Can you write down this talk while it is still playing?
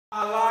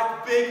I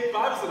like big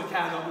Bibles that I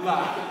cannot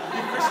lie.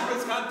 You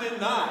Christians can't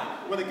deny.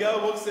 When a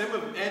girl walks in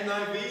with an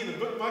NIV and the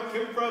bookmark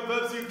in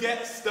Proverbs, you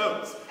get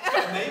stoked. It's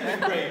got a name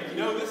engraved. You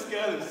know this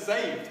girl is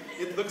saved.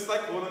 It looks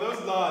like one of those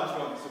large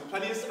ones with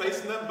plenty of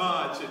space in the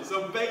margin.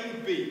 So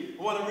baby,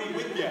 I want to read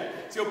with you.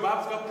 So your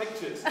Bible's got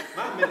pictures.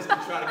 My minister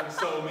trying to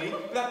console me.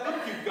 But that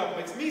book you've got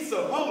makes me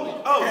so holy.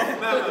 Oh,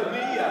 Mamma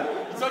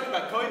Mia. You talk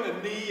about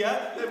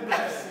koinonia, then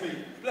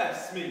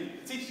bless me.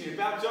 Teach me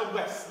about John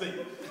Wesley.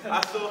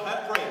 I saw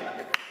her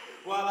praying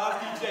while I was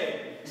DJing.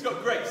 She's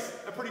got grace,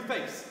 a pretty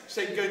face,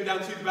 she ain't going down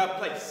to the bad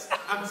place.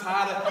 I'm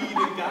tired of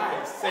heathen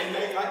guys saying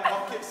they like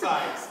pocket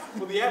size.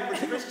 Well, the average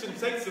Christian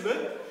takes of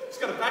it. She's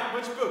got a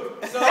back-much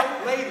book. So,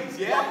 ladies,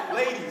 yeah?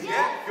 If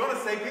you want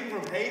to save people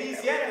from Hades,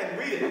 yeah, then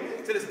read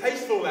it. Till this page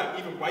fall out,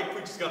 even white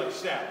preachers got to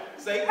shout.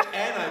 Say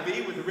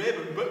NIV with a rib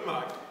and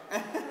bookmark.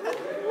 NIV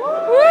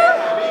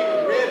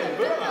with a rib and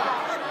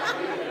bookmark.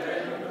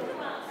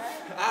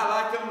 I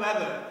like them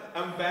leather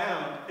and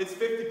bound. It's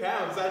 £50.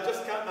 I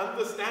just can't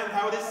understand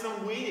how it is some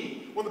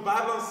weenie. Want the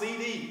Bible on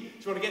CD?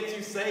 Do you want to get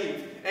you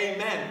saved?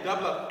 Amen.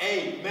 Double up.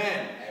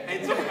 Amen.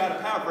 Ain't talking about a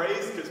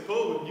paraphrase, because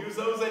Paul would use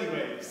those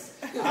anyways.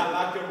 I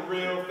like them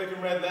real thick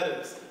and red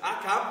letters. I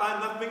can't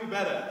find nothing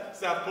better.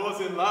 Southpaw's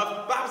in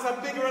love. Bibles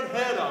are bigger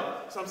unheard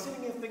of. So I'm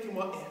sitting here thinking,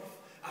 what if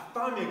I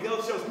find me a girl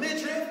that shows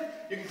midriff?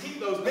 You can keep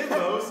those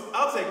bimbos.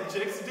 I'll take the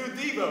chicks to do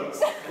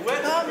devos.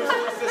 Where's the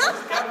Christian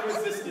sisters can't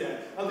resist you?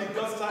 I'll leave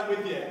God's time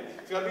with you.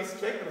 So gotta be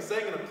straight when I'm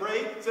saying and I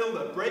pray till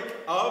the break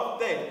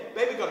of day.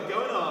 Baby got it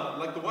going on,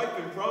 like the wife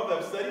in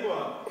Proverbs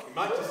 31. We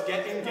might just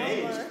get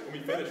engaged when we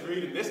finish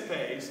reading this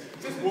page.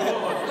 It's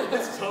worn,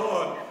 it's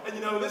torn, and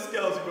you know this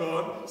girl's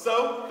gone.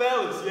 So,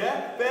 fellas,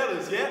 yeah?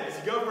 As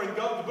you go over and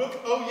got the book,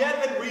 oh yeah,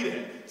 then read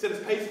it. So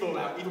this page fall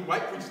out, even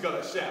white preachers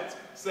gotta shout.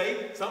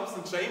 Say,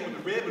 Thompson chain with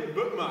a rib and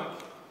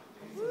bookmark.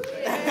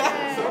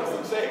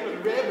 Thompson chain with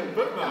a rib and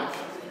bookmark.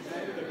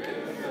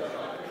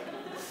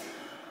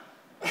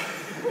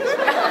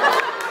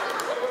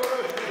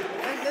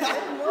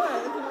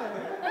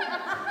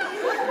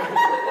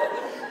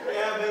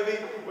 Yeah, baby,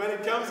 when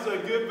it comes to a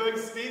good book,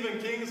 Stephen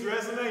King's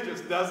resume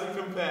just doesn't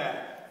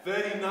compare.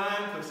 39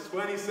 plus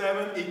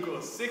 27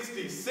 equals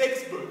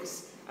 66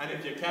 books. And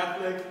if you're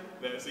Catholic,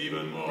 there's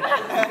even more. Your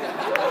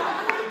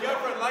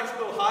girlfriend likes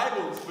little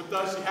Bibles, but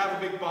does she have a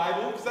big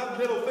Bible? Because that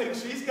little thing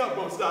she's got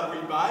won't start a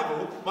read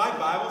Bible. My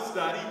Bible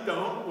study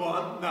don't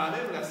want none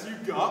unless you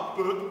got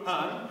book,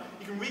 hun.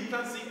 You can read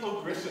fancy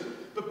or Christian,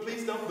 but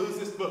please don't lose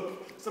this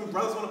book. Some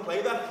brothers want to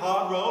play that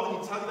hard role and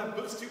you tell them that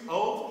book's too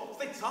old, so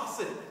they toss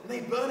it and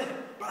they burn it.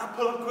 But I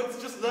pull up quick to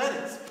just learn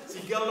it. So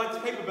you girl likes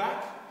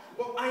paperback?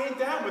 Well, I ain't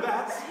down with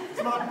that.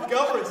 So my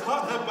girlfriend's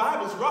hot and her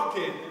Bible's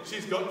rocking.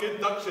 She's got good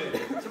duction.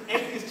 Some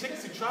atheist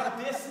chicks who try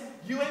to diss.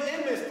 You ain't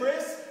in this,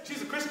 Chris.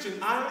 She's a Christian,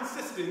 I'm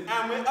insisting,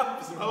 and we're up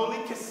for some holy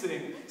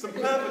kissing. Some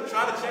pervert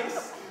try to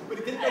chase, but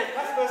he didn't get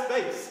past first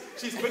base.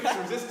 She's quick to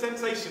resist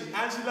temptation,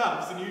 and she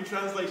loves the new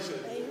translation.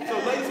 So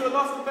ladies who are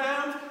lost and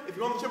found, if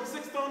you want the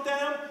 666 thrown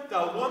down,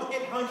 dial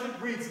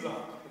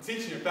 1-800-READS-ALONG and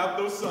teach you about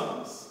those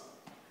songs.